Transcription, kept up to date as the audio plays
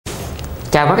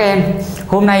Chào các em,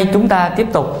 hôm nay chúng ta tiếp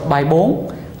tục bài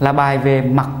 4 là bài về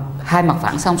hai mặt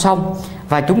phẳng song song,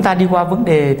 và chúng ta đi qua vấn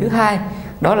đề thứ hai,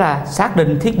 đó là xác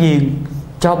định thiết diện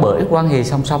cho bởi quan hệ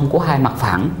song song của hai mặt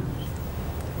phẳng.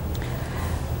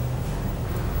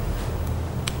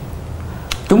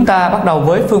 Chúng ta bắt đầu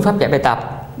với phương pháp giải bài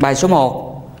tập. Bài số 1.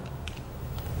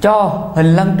 Cho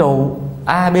hình lăng trụ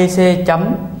ABC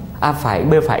chấm A phẩy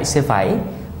B phẩy C phẩy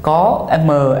có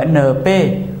MNP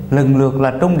lần lượt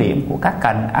là trung điểm của các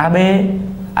cạnh AB,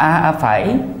 A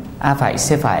phẩy, A phẩy,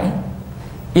 C phẩy.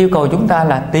 Yêu cầu chúng ta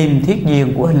là tìm thiết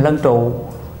diện của hình lăng trụ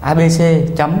ABC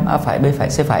chấm A phẩy B phẩy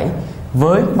C phẩy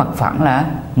với mặt phẳng là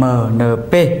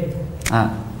MNP.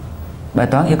 Bài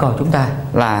toán yêu cầu chúng ta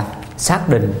là xác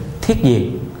định thiết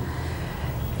diện.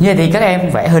 Như vậy thì các em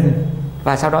vẽ hình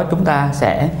và sau đó chúng ta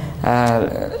sẽ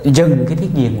dừng cái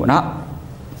thiết diện của nó.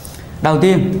 Đầu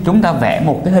tiên chúng ta vẽ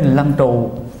một cái hình lăng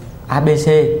trụ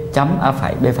ABC chấm A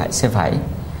phẩy B phẩy C phẩy.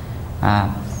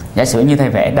 Giả sử như thầy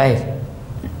vẽ đây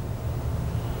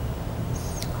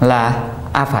là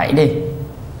A phẩy đi,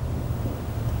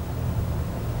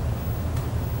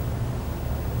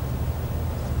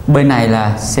 bên này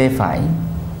là C phẩy,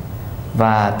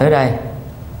 và tới đây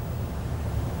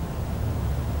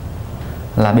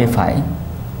là B phẩy.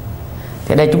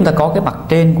 Thì đây chúng ta có cái mặt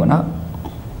trên của nó.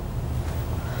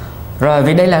 Rồi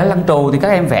vì đây là lăng trụ thì các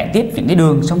em vẽ tiếp những cái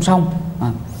đường song song.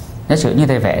 Giả sử như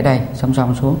thầy vẽ đây song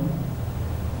song xuống.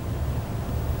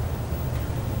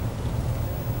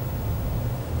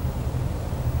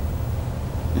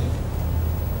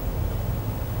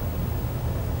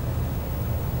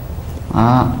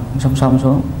 Song song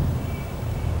xuống.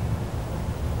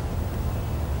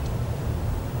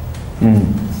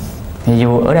 Thì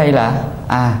dù ở đây là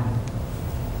A,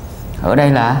 ở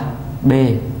đây là B,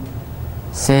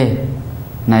 C,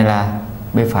 này là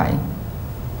B phẩy.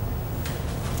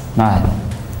 Rồi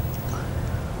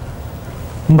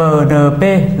MNP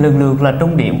lần lượt là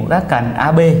trung điểm của các cạnh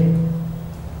AB.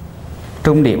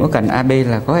 Trung điểm của cạnh AB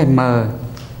là có M.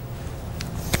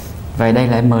 Vậy đây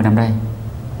là M nằm đây.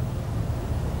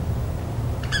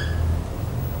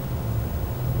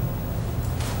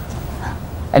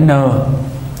 N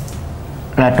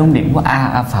là trung điểm của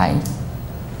A phẩy.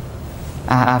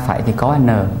 A phẩy thì có N.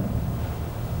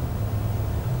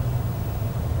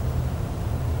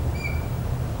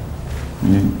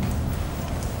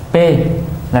 P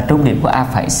là trung điểm của A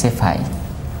phẩy C phẩy.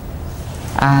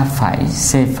 A phẩy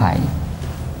C phẩy.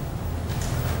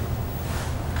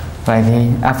 Vậy thì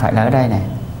A phẩy là ở đây này,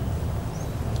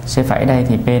 C phẩy ở đây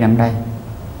thì P nằm đây.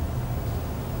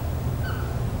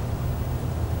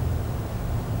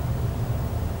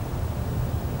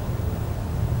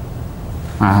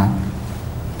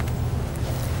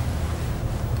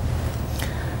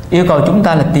 Yêu cầu chúng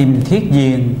ta là tìm thiết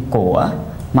diện của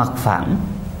mặt phẳng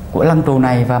của lăng trụ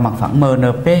này và mặt phẳng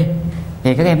MNP.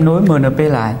 Thì các em nối MNP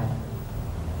lại.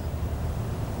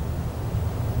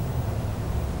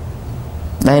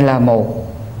 Đây là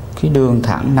một cái đường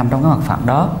thẳng nằm trong cái mặt phẳng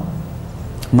đó,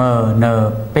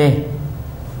 MNP.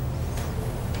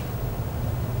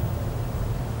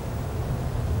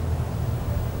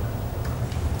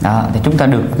 Đó, thì chúng ta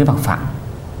được cái mặt phẳng.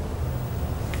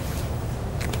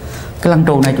 Cái lăng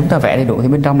trụ này chúng ta vẽ đầy đủ thì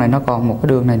bên trong này nó còn một cái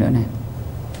đường này nữa này.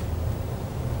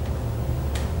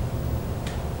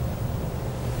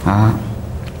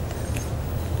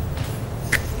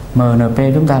 MNP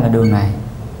chúng ta là đường này.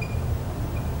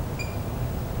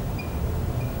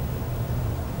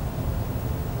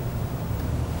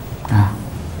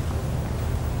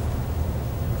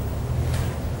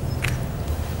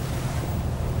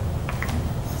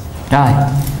 Rồi,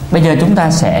 bây giờ chúng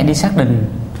ta sẽ đi xác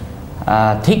định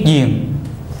thiết diện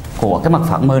của cái mặt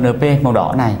phẳng MNP màu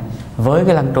đỏ này với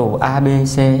cái lăng trụ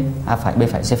ABC, A phẩy, B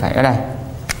phẩy, C phẩy ở đây.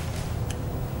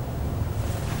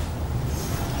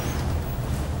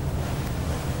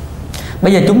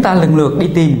 Bây giờ chúng ta lần lượt đi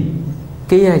tìm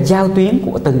cái giao tuyến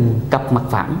của từng cặp mặt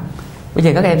phẳng. Bây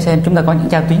giờ các em xem chúng ta có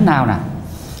những giao tuyến nào nè.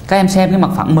 Các em xem cái mặt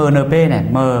phẳng MNP này,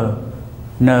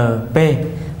 MNP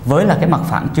với là cái mặt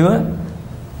phẳng chứa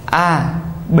A,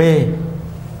 B,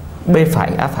 B phẩy,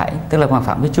 A phẩy, tức là mặt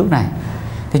phẳng phía trước này.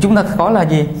 Thì chúng ta có là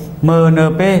gì?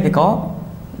 MNP thì có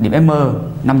điểm M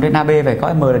nằm trên AB, vậy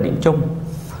có M là điểm chung,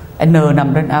 N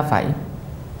nằm trên A phẩy,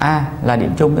 A là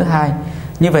điểm chung thứ hai.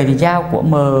 Như vậy thì giao của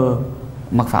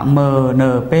mặt phẳng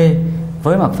MNP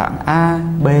với mặt phẳng A,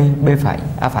 B, B phẩy,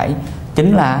 A phẩy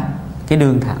chính là cái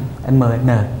đường thẳng MN,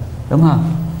 đúng không?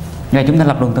 Rồi chúng ta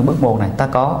lập luận từng bước một này. Ta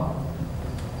có,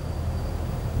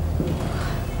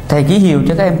 thầy ký hiệu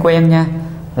cho các em quen nha,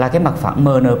 là cái mặt phẳng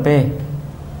MNP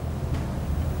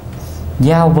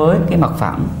giao với cái mặt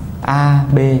phẳng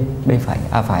AB, B phẩy,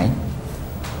 A phẩy.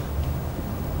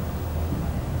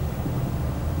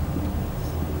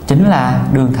 chính là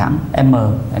đường thẳng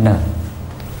MN.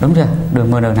 Đúng chưa?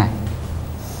 Đường MN này.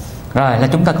 Rồi là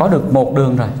chúng ta có được một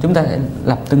đường rồi. Chúng ta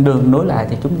lập từng đường nối lại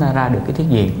thì chúng ta ra được cái thiết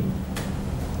diện.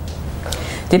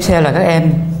 Tiếp theo là các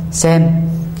em xem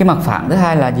cái mặt phẳng thứ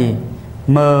hai là gì?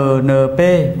 MNP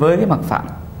với cái mặt phẳng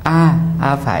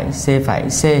A phải, C phải,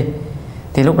 C.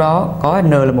 Thì lúc đó có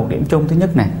N là một điểm chung thứ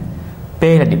nhất này, P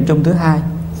là điểm chung thứ hai.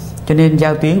 Cho nên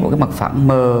giao tuyến của cái mặt phẳng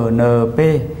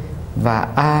MNP và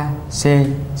AC,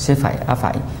 C phải, A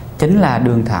phải chính là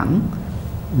đường thẳng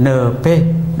NP,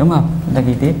 đúng không? Chúng ta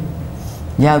ghi tiếp.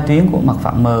 Giao tuyến của mặt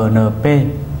phẳng MNP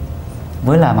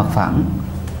với là mặt phẳng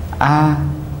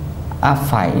A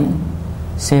phải,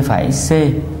 C phải, C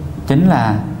chính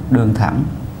là đường thẳng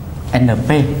NP.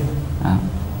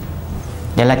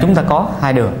 Vậy là chúng ta có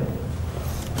hai đường.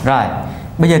 Rồi,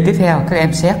 bây giờ tiếp theo các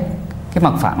em xét cái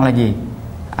mặt phẳng là gì?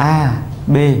 A,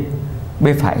 B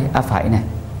phải, A phải này.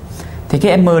 Thì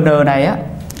cái MN này á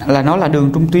là nó là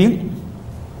đường trung tuyến.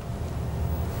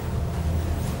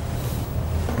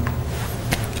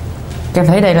 Các em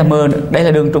thấy đây là đây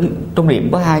là đường trung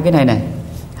điểm của hai cái này này.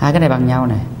 Hai cái này bằng nhau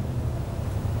này.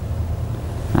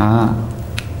 Đó.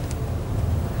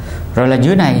 Rồi là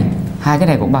dưới này hai cái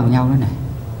này cũng bằng nhau nữa này.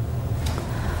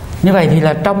 Như vậy thì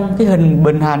là trong cái hình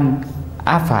bình hành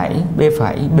A phải,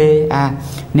 B, A,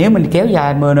 nếu mình kéo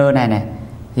dài MN này nè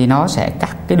thì nó sẽ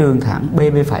cắt cái đường thẳng B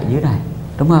phải dưới này,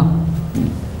 đúng không?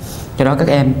 Cho đó các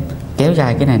em kéo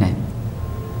dài cái này này.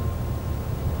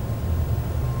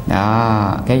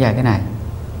 Đó, kéo dài cái này.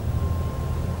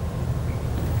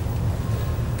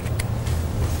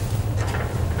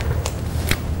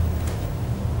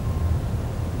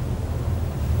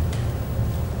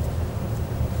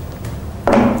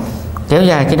 Kéo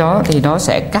dài cái đó thì nó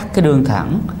sẽ cắt cái đường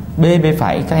thẳng B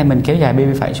phải. Các em mình kéo dài B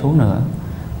phải xuống nữa,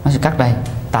 nó sẽ cắt đây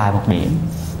tại một điểm.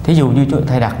 Thí dụ như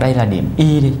thầy đặt đây là điểm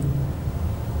Y đi,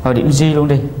 hoặc điểm G luôn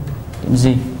đi, điểm G.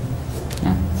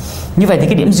 Như vậy thì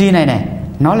cái điểm G này này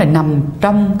nó lại nằm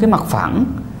trong cái mặt phẳng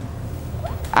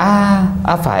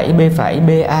A phải, B phải,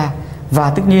 BA, và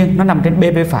tất nhiên nó nằm trên B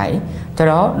phải, cho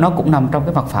đó nó cũng nằm trong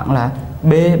cái mặt phẳng là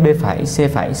B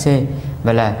phải, C.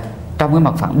 Vậy là trong cái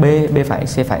mặt phẳng B phải,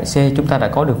 C phải, C chúng ta đã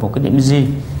có được một cái điểm G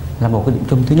là một cái điểm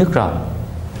chung thứ nhất rồi.